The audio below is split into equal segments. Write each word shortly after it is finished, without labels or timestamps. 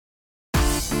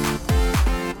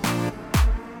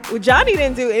Well, Johnny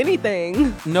didn't do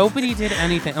anything. Nobody did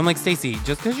anything. I'm like, Stacey,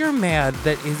 just because you're mad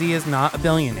that Izzy is not a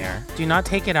billionaire, do not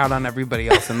take it out on everybody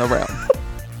else in the room.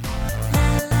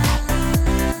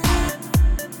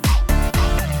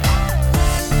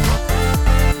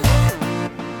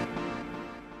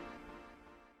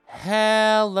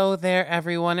 Hello there,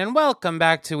 everyone, and welcome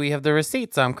back to We Have the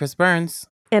Receipts. I'm Chris Burns.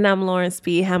 And I'm Lawrence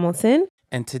B. Hamilton.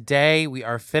 And today we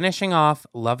are finishing off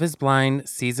Love is Blind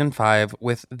Season 5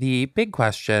 with the big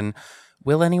question,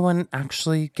 will anyone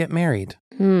actually get married?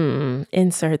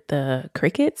 Insert the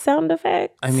cricket sound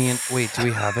effect. I mean, wait, do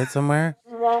we have it somewhere?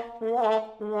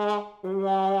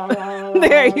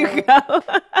 There you go.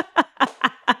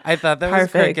 I thought that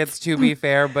was crickets, to be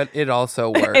fair, but it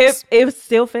also works. It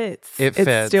still fits. It fits.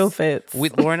 It still fits.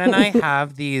 Lauren and I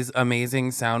have these amazing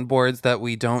soundboards that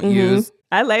we don't use.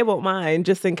 I labeled mine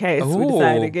just in case we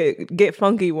decide to get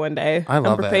funky one day. I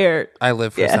love I'm prepared. it. I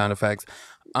live for sound effects.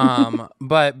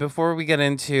 But before we get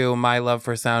into my love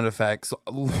for sound effects,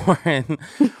 Lauren,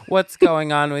 what's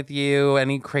going on with you?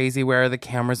 Any crazy where are the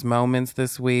cameras moments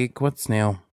this week? What's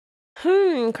new?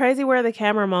 Crazy where are the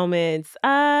camera moments?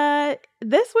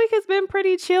 This week has been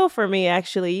pretty chill for me,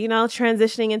 actually. You know,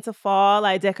 transitioning into fall,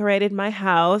 I decorated my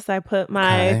house. I put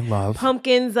my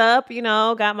pumpkins up, you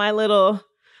know, got my little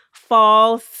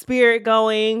fall spirit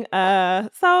going. So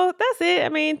that's it. I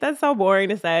mean, that's so boring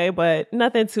to say, but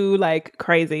nothing too like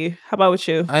crazy. How about with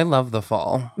you? I love the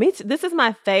fall. Me too. This is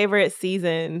my favorite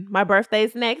season. My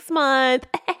birthday's next month.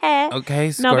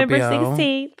 Okay, Scorpio. November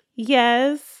 16th.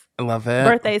 Yes. I love it.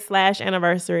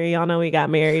 Birthday/anniversary. Y'all know we got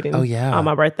married on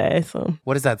my birthday. So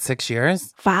what is that, 6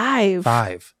 years? 5.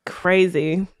 5.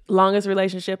 Crazy. Longest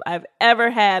relationship I've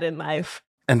ever had in life.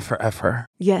 And forever.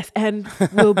 Yes, and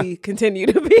will be, continue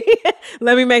to be.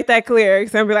 Let me make that clear.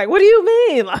 Because I'll be like, what do you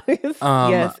mean?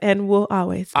 Yes, and will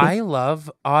always be. I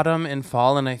love autumn and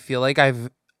fall, and I feel like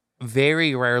I've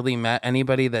very rarely met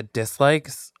anybody that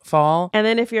dislikes fall. And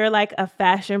then if you're like a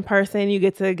fashion person, you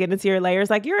get to get into your layers.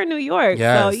 Like you're in New York.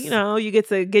 Yes. So, you know, you get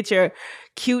to get your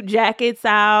cute jackets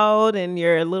out and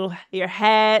your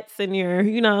hats and your,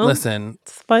 you know. Listen.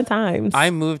 It's fun times.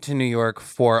 I moved to New York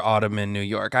for autumn in New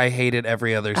York. I hate it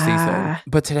every other season.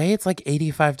 But today it's like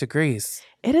 85 degrees.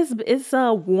 It's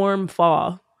a warm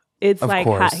fall. It's like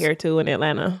hot here too in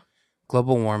Atlanta.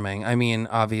 Global warming. I mean,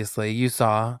 obviously, you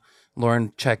saw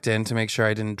Lauren checked in to make sure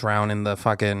I didn't drown in the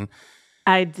fucking...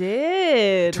 I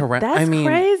did. That's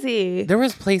crazy. There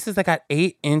was places that got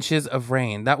 8 inches of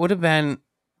rain. That would have been...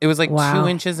 It was like 2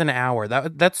 inches an hour.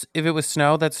 That's if it was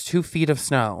snow, that's 2 feet of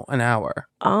snow an hour.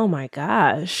 Oh my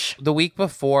gosh. The week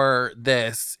before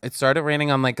this, it started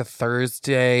raining on like a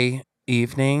Thursday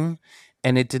evening.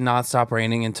 And it did not stop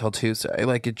raining until Tuesday.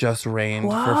 Like, it just rained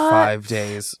for 5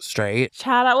 days straight.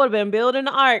 Child, I would have been building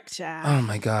the ark, child. Oh,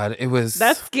 my God. It was...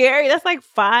 That's scary. That's like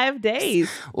 5 days.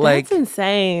 Like, that's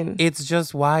insane. It's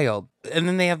just wild. And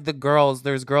then they have the girls.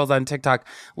 There's girls on TikTok,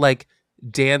 like,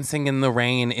 dancing in the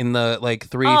rain in the, like,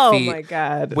 3 feet. Oh, my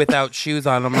God. Without shoes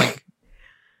on. I'm like,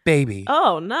 baby.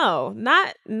 Oh, no.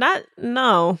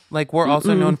 No. Like, we're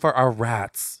also known for our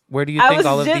rats. Where do you think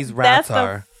all of these rats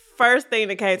are? First thing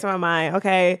that came to my mind.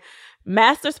 Okay,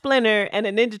 Master Splinter and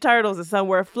the Ninja Turtles are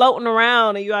somewhere floating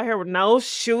around, and you out here with no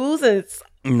shoes, and it's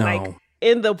like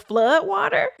in the flood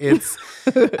water. It's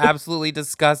absolutely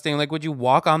disgusting. Like, would you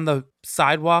walk on the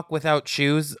sidewalk without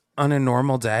shoes on a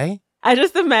normal day? I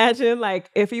just imagine,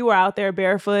 like, if you were out there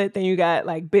barefoot, then you got,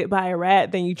 like, bit by a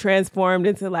rat, then you transformed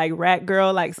into, like, Rat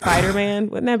Girl, like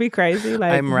Spider-Man. Wouldn't that be crazy?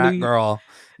 Like, I'm Rat Girl.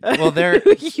 Well,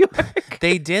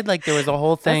 they did, like, there was a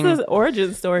whole thing. That's his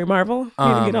origin story, Marvel. You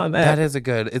need to get on that. That is a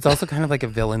good. It's also kind of like a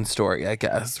villain story, I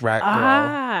guess. Rat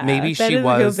Girl. Maybe she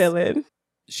was a good villain.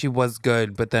 She was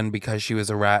good, but then because she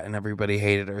was a rat and everybody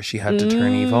hated her, she had to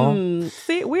turn evil.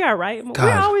 See, we are right. God.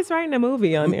 We're always writing a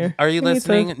movie on here. Are you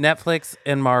listening? Netflix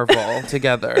and Marvel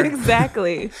together.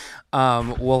 Exactly.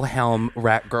 We'll helm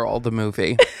Rat Girl, the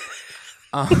movie.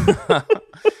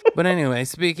 But anyway,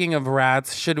 speaking of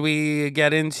rats, should we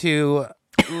get into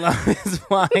Love is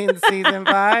Blind Season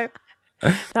 5?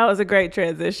 That was a great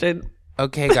transition.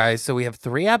 Okay, guys, so we have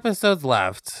 3 episodes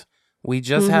left. We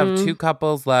just have 2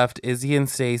 couples left, Izzy and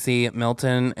Stacey,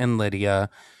 Milton and Lydia.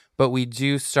 But we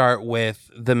do start with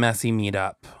the messy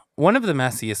meetup. One of the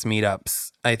messiest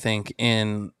meetups, I think,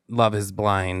 in Love is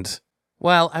Blind.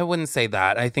 Well, I wouldn't say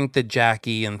that. I think the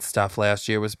Jackie and stuff last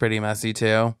year was pretty messy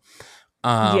too.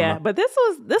 Yeah, but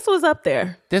this was up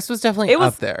there. This was definitely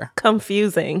up there.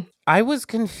 Confusing. I was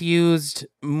confused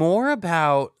more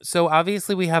about, so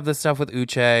obviously we have the stuff with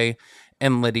Uche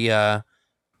and Lydia.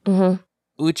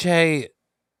 Uche,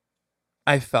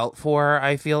 I felt for,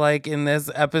 I feel like, in this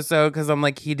episode, because I'm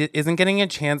like, he isn't getting a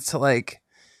chance to, like,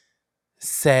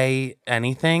 say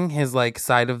anything, his like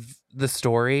side of the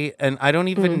story. And I don't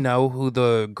even know who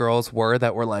the girls were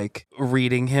that were like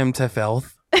reading him to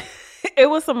filth. It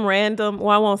was some random,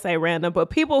 well, I won't say random, but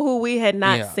people who we had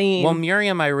not seen. Well,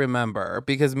 Miriam, I remember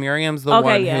because Miriam's the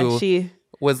one who she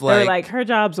was like, her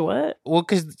job's what? Well,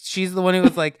 because she's the one who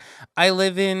was like, I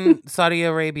live in Saudi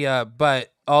Arabia,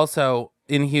 but also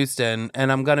in Houston,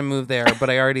 and I'm going to move there, but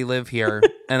I already live here,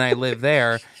 and I live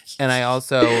there, and I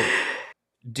also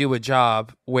do a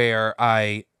job where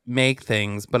I make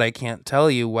things, but I can't tell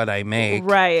you what I make.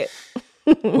 Right.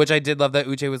 Which I did love that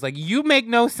Uche was like, you make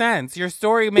no sense. Your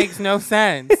story makes no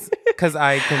sense. Because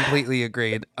I completely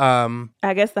agreed.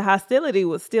 I guess the hostility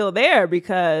was still there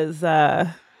because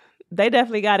they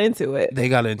definitely got into it. They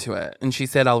got into it. And she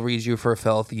said, I'll read you for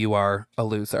filth. You are a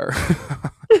loser.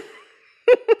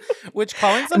 Which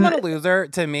calling someone a loser,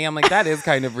 to me, I'm like, that is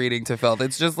kind of reading to filth.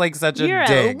 It's just like such a dig. You're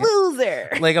a loser.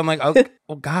 Like, I'm like,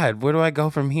 oh God, where do I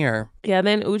go from here? Yeah,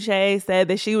 then Uche said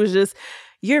that she was just,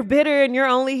 you're bitter and you're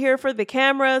only here for the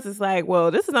cameras. It's like,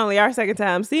 well, this is only our second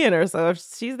time seeing her. So if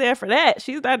she's there for that,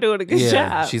 she's not doing a good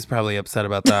job. She's probably upset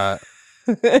about that.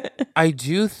 I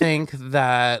do think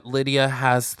that Lydia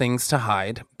has things to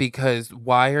hide because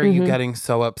why are you getting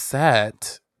so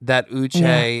upset that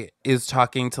Uche is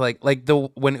talking to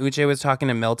when Uche was talking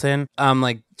to Milton,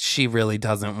 like she really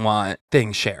doesn't want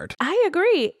things shared. I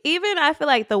agree. Even I feel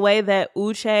like the way that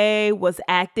Uche was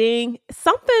acting,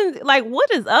 something like,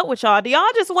 what is up with y'all? Do y'all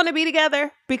just want to be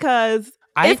together? Because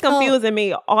it's confusing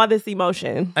me, all this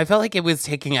emotion. I felt like it was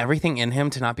taking everything in him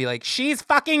to not be like, she's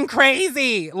fucking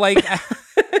crazy. Like,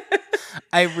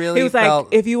 I really He was felt...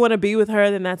 like, if you want to be with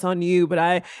her, then that's on you.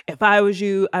 But if I was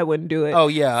you, I wouldn't do it. Oh,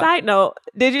 yeah. Side note,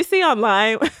 did you see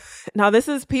online? Now, this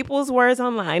is people's words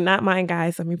online, not mine,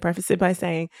 guys. Let me preface it by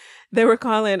saying they were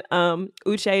calling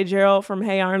Uche Gerald from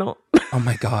Hey Arnold. Oh,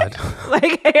 my God.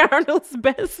 Like Hey Arnold's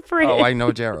best friend. Oh, I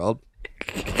know Gerald.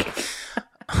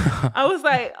 I was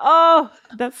like, oh,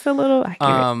 that's a little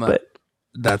accurate. But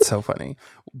that's so funny.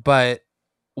 But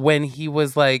when he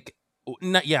was like,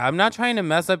 I'm not trying to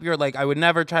mess up your, like, I would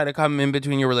never try to come in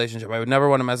between your relationship. I would never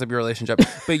want to mess up your relationship.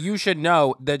 But you should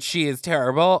know that she is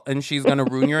terrible and she's going to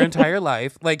ruin your entire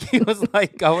life. Like, he was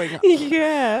like going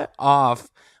off.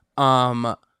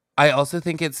 I also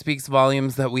think it speaks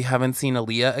volumes that we haven't seen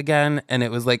Aaliyah again. And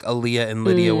it was like Aaliyah and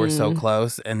Lydia were so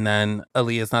close. And then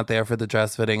Aaliyah's not there for the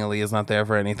dress fitting. Aaliyah's not there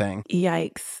for anything.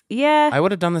 Yikes. Yeah. I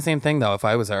would have done the same thing, though, if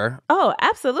I was her. Oh,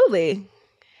 absolutely.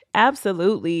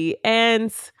 Absolutely.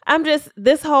 And I'm just,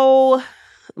 this whole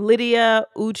Lydia,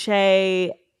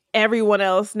 Uche, everyone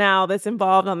else now that's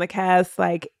involved on the cast,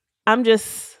 like, I'm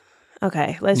just,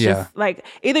 okay, let's just, like,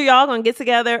 either y'all gonna get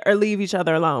together or leave each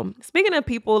other alone. Speaking of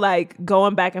people, like,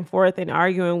 going back and forth and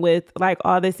arguing with, like,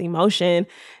 all this emotion,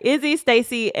 Izzy,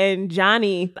 Stacey, and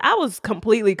Johnny, I was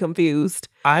completely confused.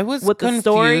 I was with confused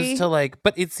the story. To, like,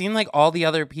 but it seemed like all the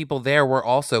other people there were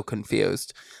also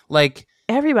confused. Like,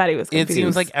 everybody was confused. It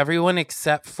seems like everyone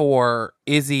except for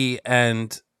Izzy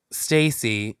and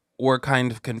Stacey were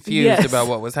kind of confused about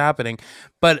what was happening.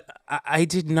 But I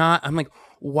did not. I'm like,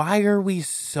 why are we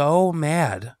so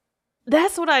mad?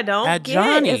 That's what I don't get.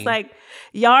 Johnny. It's like,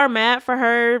 y'all are mad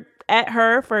at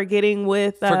her for getting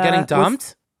with... for getting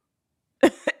dumped?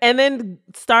 And then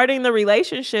starting the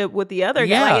relationship with the other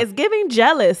guy. Like, it's giving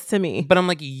jealous to me. But I'm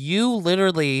like, you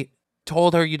literally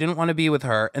told her you didn't want to be with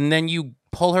her. And then you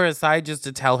pull her aside just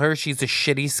to tell her she's a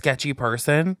shitty, sketchy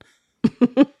person.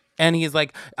 And he's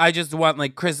like, I just want,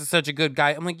 like, Chris is such a good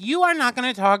guy. I'm like, you are not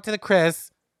going to talk to the Chris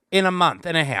in a month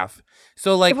and a half.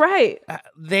 So, like,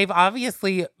 they've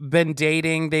obviously been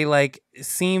dating. They, like,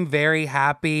 seem very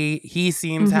happy. He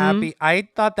seems happy. I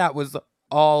thought that was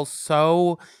all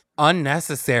so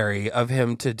unnecessary of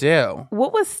him to do.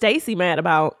 What was Stacey mad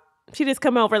about? She just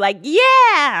come over like,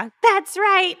 yeah, that's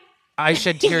right. I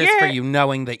shed tears for you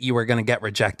knowing that you were going to get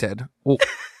rejected.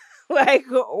 Like,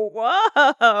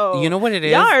 whoa. You know what it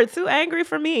is? Y'all are too angry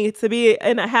for me to be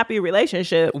in a happy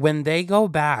relationship. When they go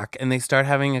back and they start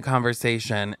having a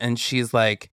conversation and she's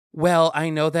like, well, I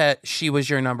know that she was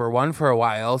your number one for a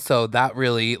while, so that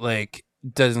really, like,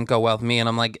 doesn't go well with me. And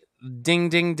I'm like, ding,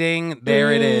 ding, ding.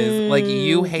 There it is. Like,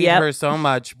 you hate her so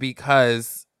much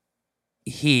because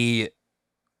he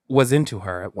was into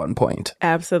her at one point.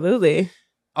 Absolutely.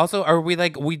 Also, are we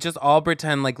like, we just all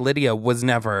pretend like Lydia was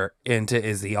never into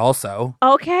Izzy also?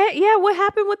 Okay. Yeah. What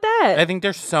happened with that? I think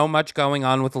there's so much going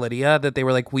on with Lydia that they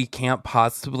were like, we can't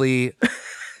possibly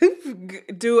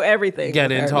do everything.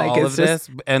 Get into like, all of this.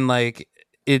 And like,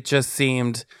 it just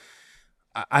seemed,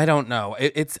 I don't know.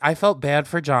 I felt bad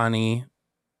for Johnny.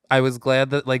 I was glad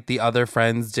that like the other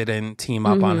friends didn't team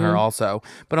up on her also.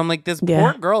 But I'm like, this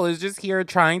poor girl is just here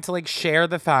trying to like share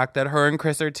the fact that her and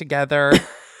Chris are together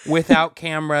without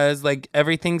cameras. Like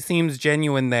everything seems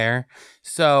genuine there.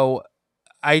 So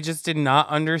I just did not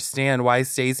understand why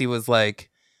Stacey was like,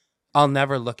 I'll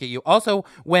never look at you. Also,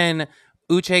 when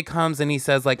Uche comes and he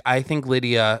says like, I think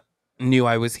Lydia knew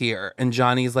I was here, and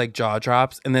Johnny's like jaw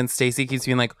drops, and then Stacey keeps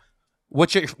being like,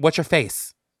 what's your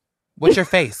face? What's your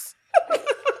face?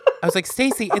 I was like,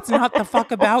 Stacey, it's not the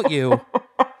fuck about you.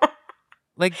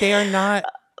 Like, they are not.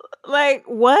 Like,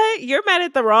 what? You're mad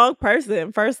at the wrong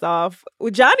person, first off.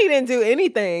 Johnny didn't do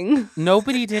anything.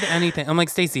 Nobody did anything. I'm like,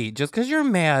 Stacey, just because you're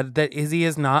mad that Izzy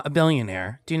is not a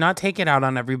billionaire, do not take it out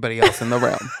on everybody else in the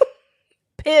room.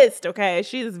 Pissed, okay?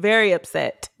 She's very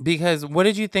upset. Because what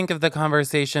did you think of the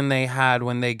conversation they had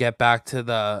when they get back to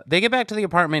the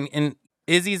apartment, and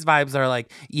Izzy's vibes are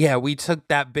like, yeah, we took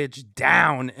that bitch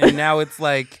down. And now it's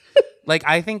like,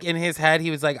 I think in his head,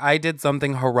 he was like, I did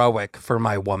something heroic for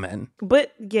my woman.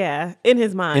 But yeah, in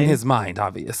his mind. In his mind,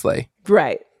 obviously.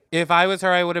 Right. If I was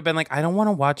her, I would have been like, I don't want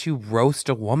to watch you roast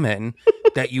a woman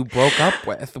that you broke up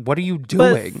with. What are you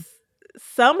doing? But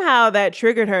somehow that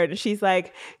triggered her. And she's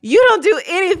like, you don't do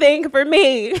anything for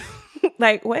me.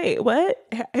 Like, wait, what?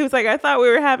 He was like, I thought we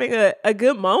were having a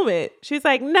good moment. She's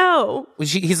like, no,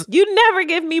 you never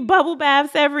give me bubble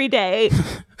baths every day.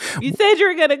 You said you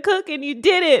were going to cook and you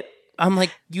did it. I'm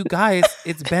like, you guys,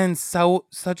 it's been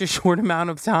such a short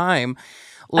amount of time.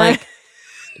 Like,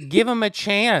 give him a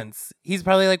chance. He's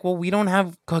probably like, well, we don't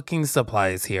have cooking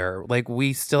supplies here. Like,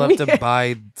 we still have to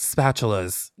buy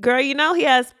spatulas. Girl, you know he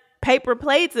has paper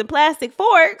plates and plastic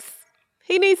forks.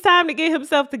 He needs time to get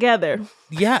himself together.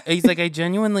 Yeah, he's like, I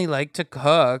genuinely like to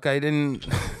cook. I didn't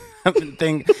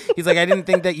think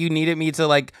that you needed me to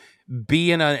like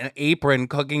be in an apron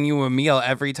cooking you a meal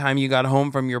every time you got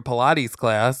home from your Pilates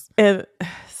class. And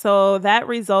so that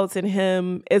results in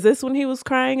him. Is this when he was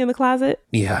crying in the closet?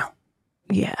 Yeah.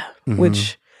 Yeah. Mm-hmm.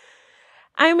 Which,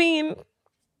 I mean,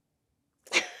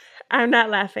 I'm not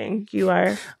laughing. You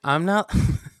are. I'm not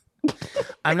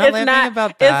laughing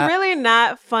about that. It's really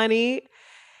not funny.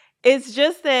 It's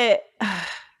just that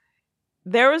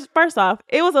first off,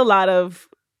 it was a lot of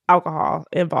alcohol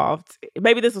involved.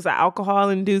 Maybe this was an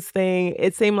alcohol-induced thing.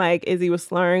 It seemed like Izzy was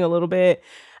slurring a little bit.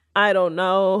 I don't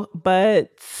know, but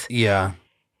yeah.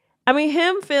 I mean,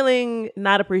 him feeling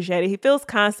not appreciated. He feels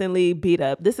constantly beat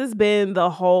up. This has been the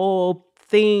whole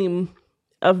theme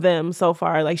of them so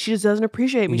far. Like, she just doesn't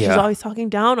appreciate me. Yeah. She's always talking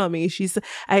down on me. She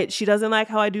doesn't like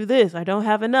how I do this. I don't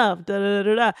have enough. Da, da,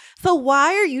 da, da. So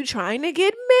why are you trying to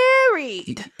get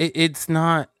married? It's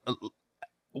not.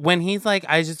 When he's like,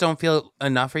 I just don't feel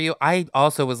enough for you. I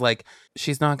also was like,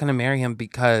 she's not going to marry him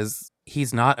because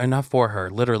he's not enough for her,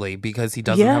 literally, because he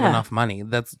doesn't have enough money.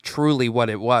 That's truly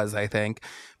what it was, I think.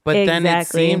 But then it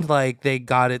seemed like they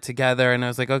got it together, and I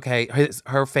was like, okay,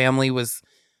 her family was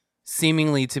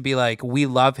seemingly to be like, we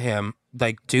love him,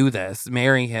 like, do this,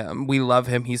 marry him, we love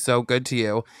him, he's so good to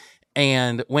you.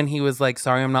 And when he was like,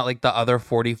 sorry, I'm not like the other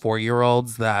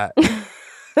 44-year-olds that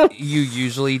you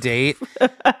usually date,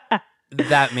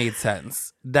 that made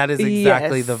sense. That is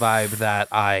exactly the vibe that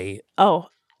oh,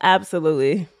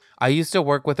 absolutely. I used to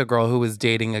work with a girl who was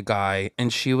dating a guy,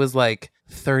 and she was like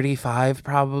 35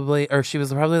 probably, or she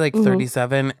was probably like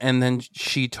 37, and then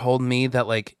she told me that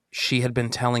like she had been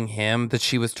telling him that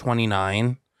she was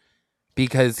 29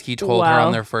 because he told her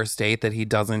on their first date that he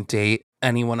doesn't date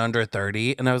anyone under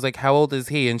 30. And I was like, how old is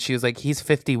he? And she was like, he's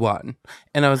 51.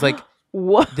 And I was like,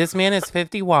 what? This man is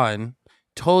 51,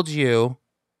 told you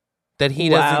that he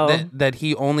doesn't, that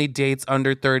he only dates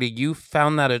under 30. You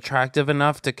found that attractive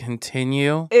enough to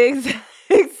continue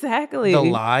exactly the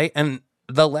lie. And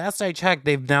the last I checked,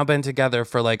 they've now been together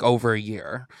for like over a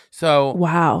year. So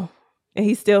wow. And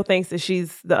he still thinks that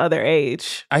she's the other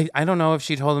age. I don't know if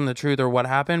she told him the truth or what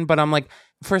happened, but I'm like,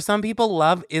 for some people,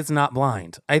 love is not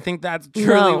blind. I think that's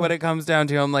truly what it comes down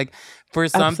to. I'm like, for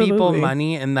some people,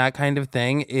 money and that kind of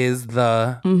thing is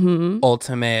the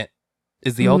ultimate,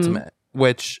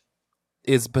 which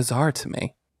is bizarre to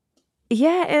me.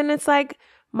 Yeah, and it's like,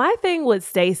 my thing with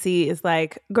Stacey is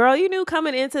like, girl, you knew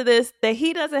coming into this that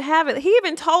he doesn't have it. He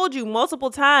even told you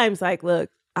multiple times, like, look,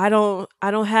 I don't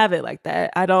have it like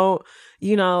that. I don't,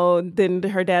 then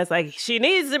her dad's like, she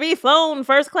needs to be flown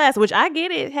first class, which I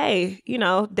get it. Hey,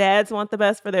 dads want the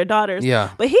best for their daughters.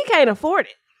 Yeah. But he can't afford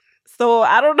it. So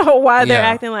I don't know why they're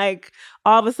acting like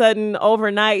all of a sudden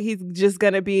overnight he's just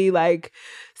going to be like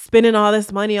spending all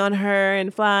this money on her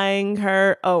and flying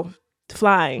her. Oh,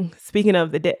 flying. Speaking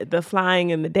of the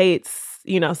flying and the dates,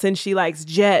 since she likes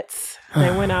jets,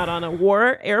 they went out on a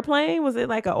war airplane. Was it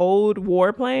like an old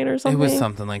war plane or something? It was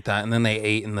something like that. And then they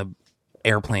ate in the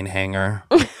airplane hangar.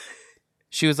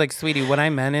 She was like, sweetie, what I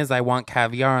meant is I want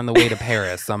caviar on the way to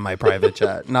Paris on my private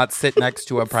jet, not sit next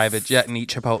to a private jet and eat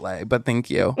Chipotle, but thank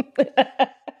you.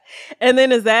 And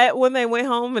then is that when they went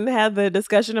home and had the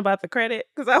discussion about the credit?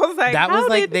 Because I was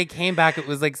like, they came back. It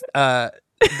was like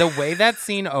the way that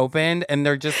scene opened and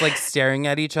they're just like staring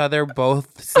at each other,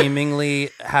 both seemingly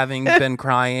having been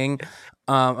crying.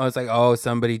 I was like, oh,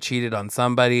 somebody cheated on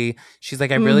somebody. She's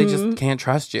like, I really just can't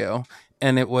trust you.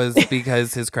 And it was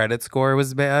because his credit score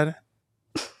was bad.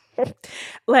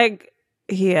 Like,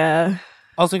 yeah.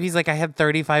 Also, he's like, I had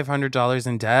 $3,500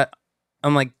 in debt.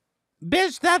 I'm like,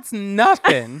 bitch, that's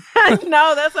nothing. I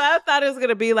know. That's what I thought it was going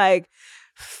to be like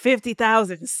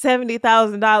 $50,000,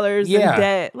 $70,000 in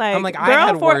debt. Like, I'm like, I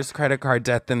had worse credit card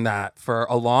debt than that for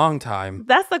a long time.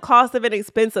 That's the cost of an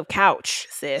expensive couch,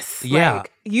 sis. Yeah.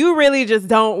 Like, you really just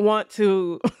don't want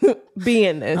to be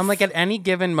in this. I'm like, at any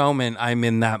given moment, I'm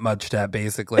in that much debt,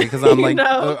 basically. Because I'm like,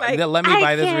 let me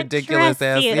buy this ridiculous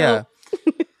ass. You. Yeah.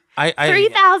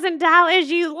 $3,000,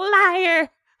 you liar.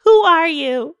 Who are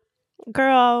you?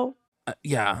 Girl.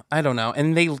 Yeah, I don't know.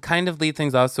 And they kind of lead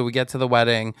things off. So we get to the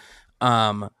wedding.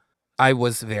 I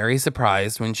was very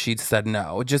surprised when she said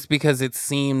no, just because it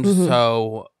seemed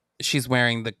so. She's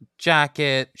wearing the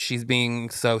jacket. She's being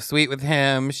so sweet with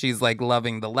him. She's like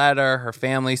loving the letter. Her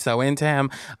family's so into him.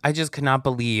 I just could not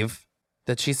believe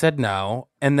that she said no.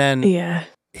 And then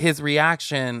his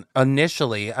reaction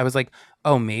initially, I was like,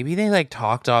 oh, maybe they like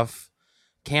talked off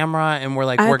camera and we're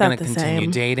like, we're going to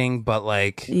continue dating. But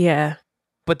like, yeah.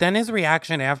 But then his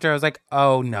reaction after, I was like,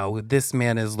 oh no, this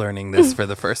man is learning this for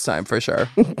the first time for sure.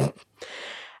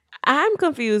 I'm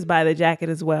confused by the jacket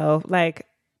as well. Like,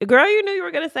 girl, you knew you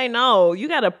were going to say no. You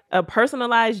got a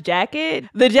personalized jacket.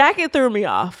 The jacket threw me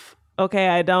off. Okay,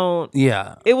 I don't.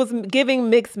 Yeah. It was giving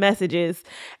mixed messages.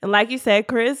 And like you said,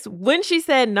 Chris, when she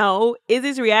said no,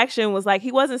 Izzy's reaction was like,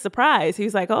 he wasn't surprised. He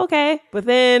was like, okay. But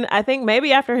then I think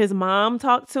maybe after his mom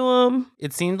talked to him.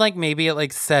 It seemed like maybe it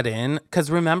like set in.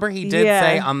 Because remember, he did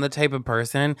say, I'm the type of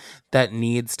person that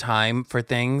needs time for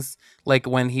things. Like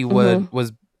when he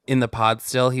was in the pod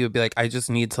still, he would be like, I just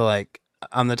need to like,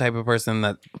 I'm the type of person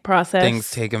that things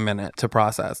take a minute to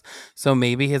process. So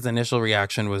maybe his initial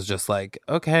reaction was just like,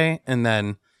 okay. And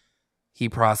then he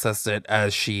processed it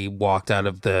as she walked out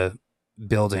of the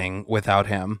building without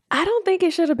him. I don't think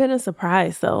it should have been a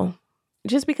surprise though.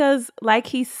 Just because, like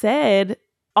he said,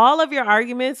 all of your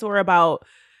arguments were about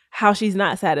how she's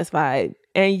not satisfied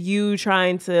and you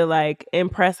trying to like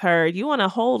impress her. You want a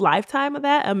whole lifetime of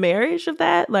that? A marriage of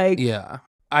that? Like, yeah.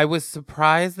 I was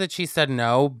surprised that she said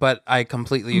no, but I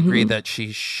completely agree that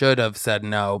she should have said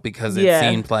no because it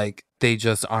seemed like they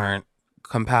just aren't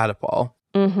compatible.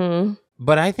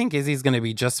 But I think Izzy's going to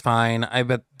be just fine. I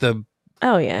bet those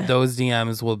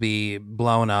DMs will be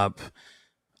blown up.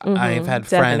 I've had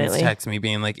friends text me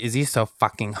being like, Izzy's so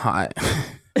fucking hot.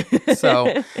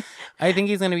 So I think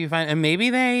he's going to be fine. And maybe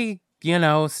they,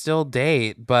 still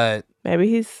date, but... Maybe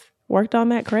he's... worked on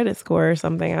that credit score or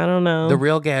something. I don't know. The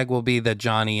real gag will be that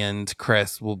Johnny and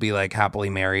Chris will be like happily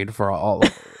married for all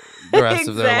the rest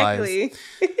of their lives.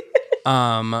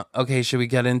 Okay, should we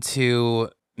get into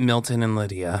Milton and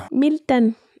Lydia?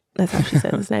 Milton. That's how she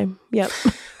said his name. Yep.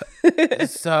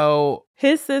 So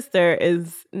his sister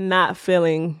is not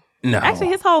feeling. No. Actually,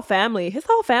 his whole family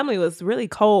was really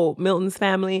cold. Milton's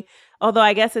family. Although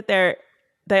I guess that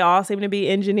they all seem to be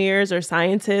engineers or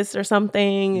scientists or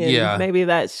something. And maybe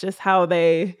that's just how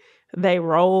they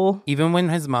roll. Even when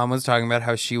his mom was talking about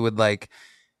how she would like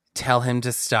tell him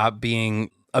to stop being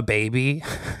a baby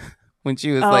when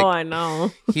she was like, I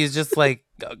know. He's just like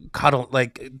cuddle,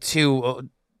 like too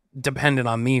dependent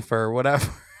on me for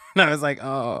whatever. And I was like,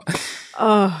 oh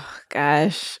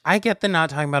gosh. I get the not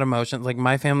talking about emotions. Like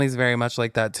my family's very much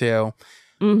like that too.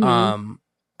 And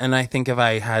I think if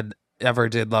I had ever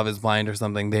did Love is Blind or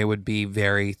something, they would be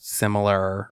very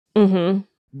similar.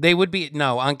 They would be,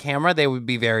 on camera, they would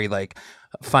be very like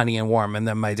funny and warm. And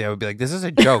then my dad would be like, this is a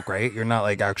joke, right? You're not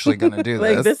like actually going to do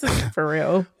this. Like, this is for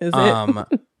real, is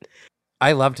it?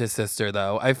 I loved his sister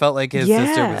though. I felt like his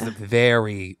sister was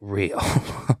very real.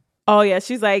 Oh yeah.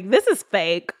 She's like, this is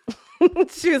fake.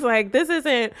 She was like, this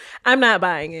isn't, I'm not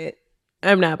buying it.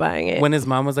 When his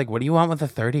mom was like, what do you want with a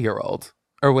 30-year-old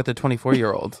or with a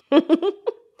 24-year-old?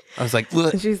 I was like,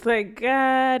 look. She's like,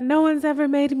 God, no one's ever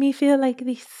made me feel like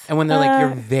this. And when they're like,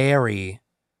 you're very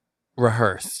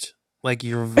rehearsed. Like,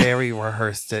 you're very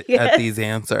rehearsed at these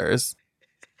answers.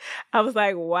 I was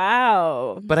like,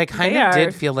 wow. But I kind of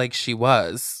did feel like she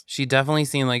was. She definitely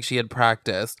seemed like she had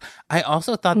practiced. I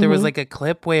also thought there was like a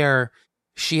clip where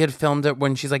she had filmed it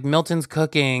when she's like, Milton's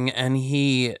cooking and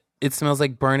it smells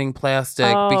like burning plastic.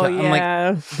 Oh, because yeah. I'm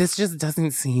like, this just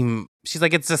doesn't seem, she's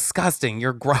like, it's disgusting.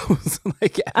 You're gross.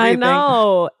 Like everything. I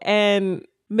know. And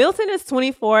Milton is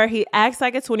 24. He acts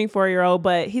like a 24-year-old,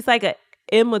 but he's like an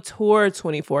immature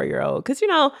 24-year-old. Because, you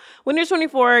know, when you're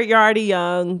 24, you're already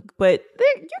young, but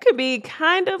you can be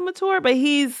kind of mature, but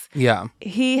he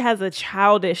has a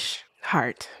childish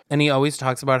heart. And he always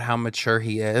talks about how mature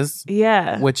he is.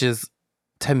 Yeah. Which is,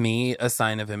 to me, a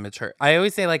sign of immature. I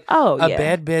always say, like, a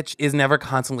bad bitch is never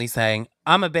constantly saying,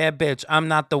 I'm a bad bitch, I'm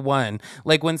not the one.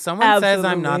 Like, when someone says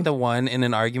I'm not the one in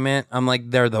an argument, I'm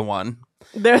like, they're the one.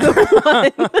 They're the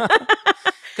one.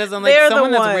 Because I'm like,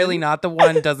 someone that's really not the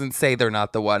one doesn't say they're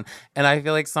not the one. And I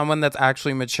feel like someone that's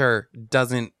actually mature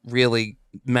doesn't really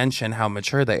mention how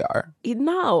mature they are.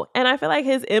 No. And I feel like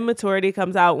his immaturity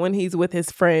comes out when he's with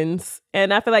his friends.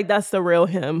 And I feel like that's the real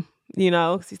him. You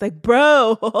know, because he's like,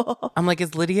 bro. I'm like,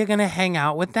 is Lydia going to hang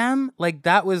out with them? Like,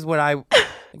 that was what I'm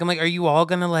like, are you all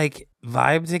going to like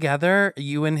vibe together?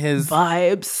 You and his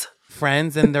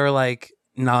friends and their like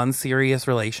non-serious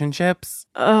relationships?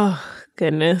 Oh,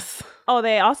 goodness. Oh,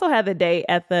 they also had the date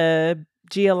at the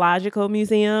Geological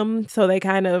Museum. So they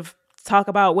kind of talk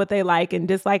about what they like and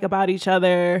dislike about each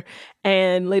other.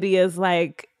 And Lydia's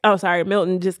like,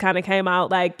 Milton just kind of came out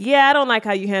like, yeah, I don't like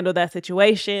how you handle that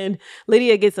situation.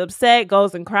 Lydia gets upset,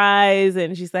 goes and cries,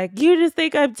 and she's like, you just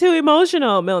think I'm too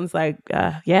emotional. Milton's like,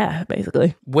 yeah,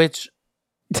 basically. Which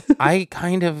I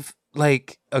kind of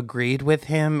like agreed with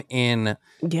him in.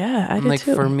 Yeah, I did like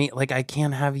too. For me, like I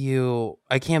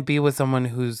can't be with someone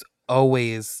who's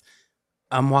always,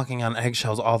 I'm walking on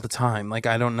eggshells all the time. Like,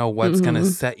 I don't know what's going to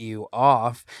set you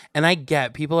off. And I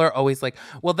get people are always like,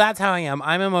 well, that's how I am.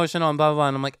 I'm emotional and blah, blah, blah.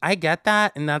 And I'm like, I get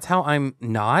that. And that's how I'm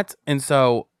not. And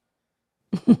so,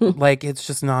 like, it's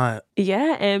just not.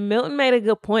 Yeah. And Milton made a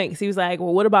good point because he was like,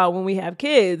 well, what about when we have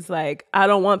kids? Like, I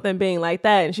don't want them being like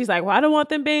that. And she's like, well, I don't want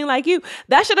them being like you.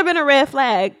 That should have been a red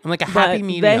flag. I'm like, a happy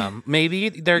medium. Maybe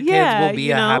their kids will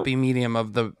be a happy medium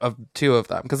of two of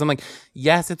them. Because I'm like,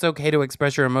 yes, it's okay to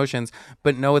express your emotions,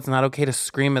 but no, it's not okay to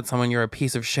scream at someone you're a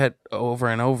piece of shit over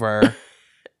and over.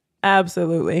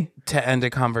 Absolutely. To end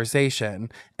a conversation.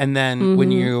 And then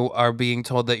when you are being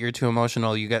told that you're too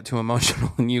emotional, you get too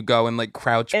emotional and you go and like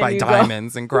crouch by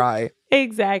diamonds and cry.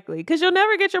 Exactly. Because you'll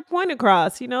never get your point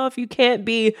across, you know, if you can't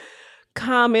be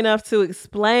calm enough to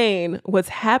explain what's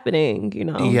happening, you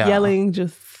know, yelling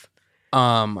just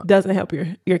doesn't help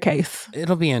your case.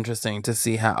 It'll be interesting to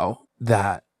see how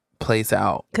that plays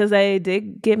out. Because they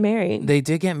did get married.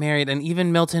 And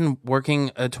even Milton working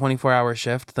a 24-hour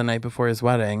shift the night before his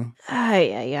wedding. Or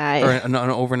an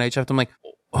overnight shift. I'm like,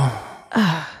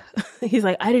 oh. He's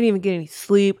like, I didn't even get any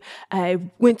sleep. I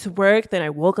went to work, then I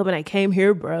woke up and I came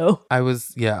here, bro.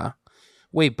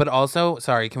 Wait, but also,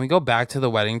 sorry, can we go back to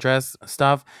the wedding dress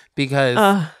stuff?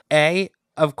 Because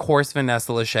of course,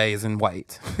 Vanessa Lachey is in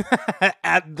white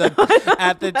at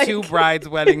the two brides'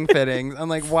 wedding fittings. I'm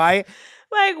like, why?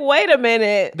 Like, wait a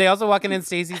minute. They also walk in and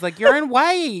Stacey's like, you're in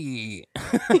white.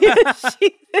 Yeah,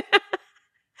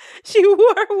 she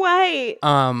wore white.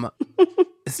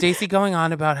 Stacey going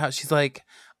on about how she's like,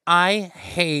 I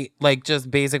hate like just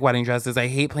basic wedding dresses. I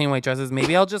hate plain white dresses.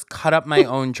 Maybe I'll just cut up my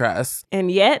own dress. And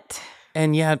yet,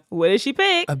 what did she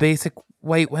pick? A basic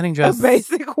white wedding dress. A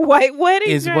basic white wedding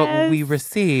is dress. What we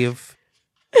receive.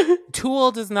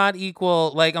 Tulle does not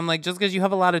equal, like, I'm like, just because you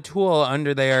have a lot of tulle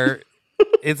under there,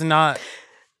 it's not.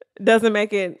 Doesn't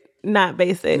make it not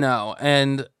basic. No.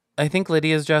 And I think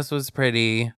Lydia's dress was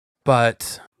pretty,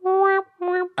 but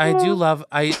I do love,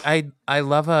 I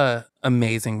love a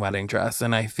amazing wedding dress.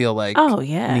 And I feel like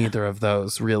neither of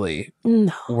those really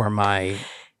were my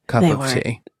cup of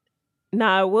tea.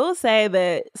 Now, I will say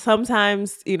that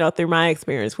sometimes, you know, through my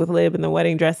experience with LIB and the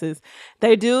wedding dresses,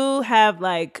 they do have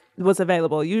like what's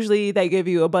available. Usually they give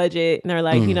you a budget and they're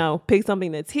like, you know, pick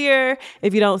something that's here.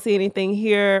 If you don't see anything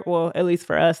here, well, at least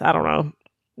for us, I don't know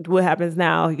what happens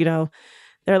now, you know.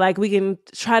 They're like, we can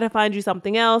try to find you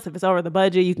something else. If it's over the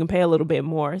budget, you can pay a little bit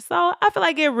more. So I feel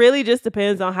like it really just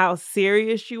depends on how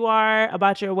serious you are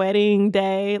about your wedding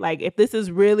day. Like, if this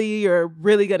is really, you're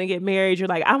really going to get married, you're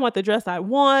like, I want the dress I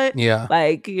want. Yeah.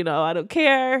 Like, you know, I don't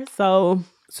care. So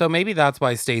maybe that's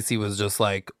why Stacey was just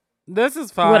like, this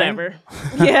is fine. Whatever.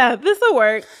 Yeah, this will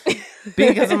work.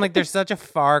 Because I'm like, there's such a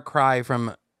far cry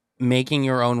from making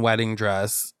your own wedding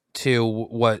dress to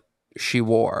what she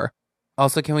wore.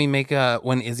 Also, can we make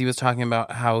when Izzy was talking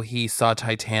about how he saw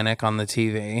Titanic on the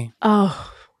TV?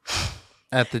 Oh,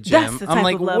 at the gym. I'm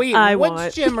like, wait,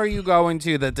 which gym are you going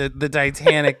to that the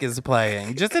Titanic is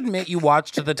playing? Just admit you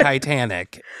watched the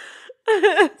Titanic.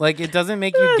 Like, it doesn't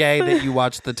make you gay that you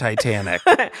watched the Titanic.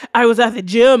 I was at the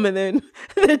gym and then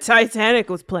the Titanic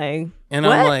was playing. And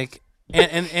what? I'm like,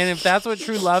 and if that's what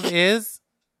true love is,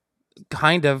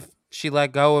 kind of, she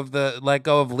let go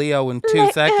of Leo in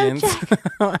 2 seconds.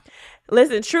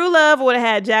 Listen, true love would have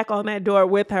had Jack on that door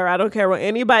with her. I don't care what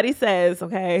anybody says,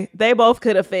 okay? They both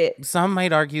could have fit. Some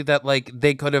might argue that, like,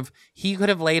 he could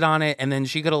have laid on it and then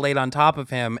she could have laid on top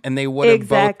of him and they would have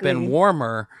both been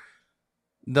warmer.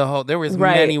 There was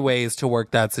many ways to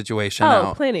work that situation out.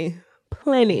 Oh, plenty.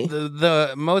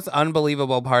 The most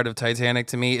unbelievable part of Titanic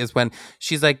to me is when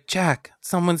she's like, Jack,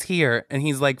 someone's here. And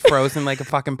he's like frozen like a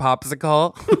fucking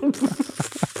popsicle.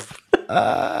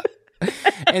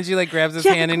 And she like grabs his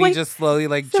hand and he just slowly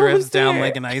like drifts down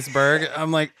like an iceberg.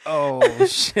 I'm like, oh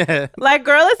shit. Like,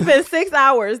 girl, it's been 6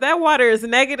 hours. That water is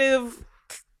negative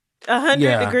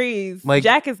 100 degrees. Like,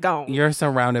 Jack is gone. You're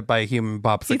surrounded by human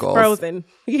popsicles. He's frozen.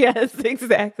 Yes,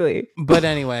 exactly. But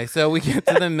anyway, so we get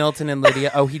to the Milton and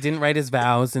Lydia. Oh, he didn't write his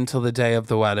vows until the day of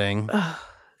the wedding.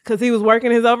 Because he was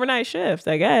working his overnight shifts,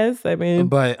 I guess. I mean.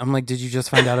 But I'm like, did you just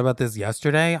find out about this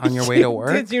yesterday on your way to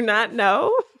work? Did you not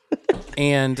know?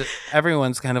 And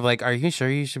everyone's kind of like, are you sure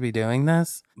you should be doing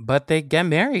this? But they get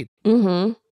married.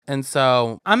 Mm-hmm. And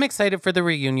so I'm excited for the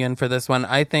reunion for this one.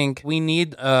 I think we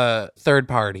need a third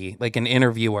party, like an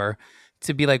interviewer,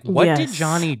 to be like, what did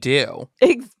Johnny do?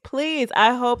 Please,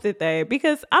 I hope that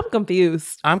because I'm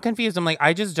confused. I'm like,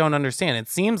 I just don't understand. It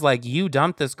seems like you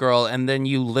dumped this girl and then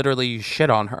you literally shit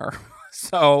on her.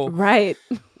 So. Right.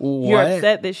 What? You're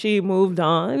upset that she moved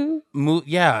on?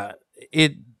 Yeah.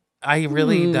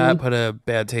 That put a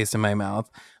bad taste in my mouth.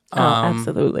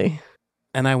 Absolutely.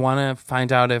 And I want to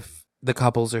find out if the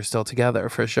couples are still together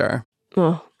for sure.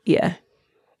 Well, yeah.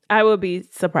 I will be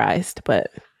surprised,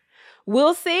 but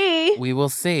we'll see. We will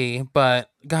see.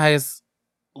 But guys,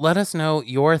 let us know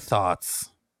your thoughts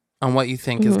on what you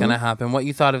think is going to happen. What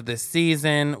you thought of this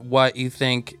season. What you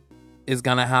think is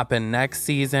going to happen next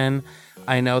season.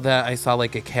 I know that I saw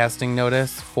like a casting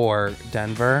notice for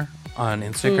Denver on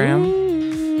Instagram.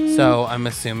 So I'm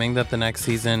assuming that the next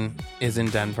season is in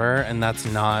Denver, and that's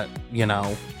not,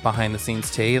 behind the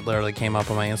scenes tea. It literally came up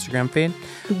on my Instagram feed.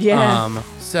 Yeah.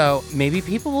 So maybe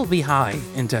people will be high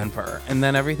in Denver, and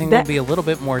then everything will be a little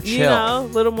bit more chill. A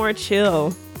little more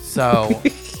chill. So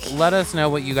let us know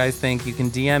what you guys think. You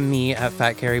can DM me at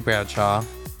Fat Carrie Bradshaw.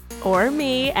 Or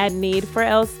me at Need for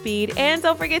L Speed. And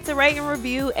don't forget to rate and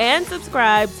review and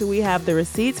subscribe to We Have the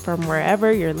Receipts from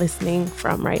wherever you're listening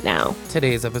from right now.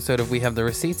 Today's episode of We Have the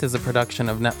Receipts is a production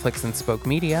of Netflix and Spoke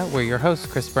Media. We're your hosts,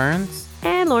 Chris Burns.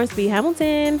 And Lawrence B.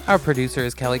 Hamilton. Our producer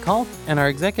is Kelly Culp, and our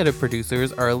executive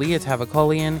producers are Aaliyah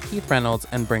Tavakolian, Keith Reynolds,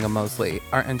 and Brigham Mosley.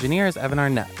 Our engineer is Evan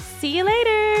Arnett. See you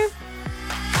later.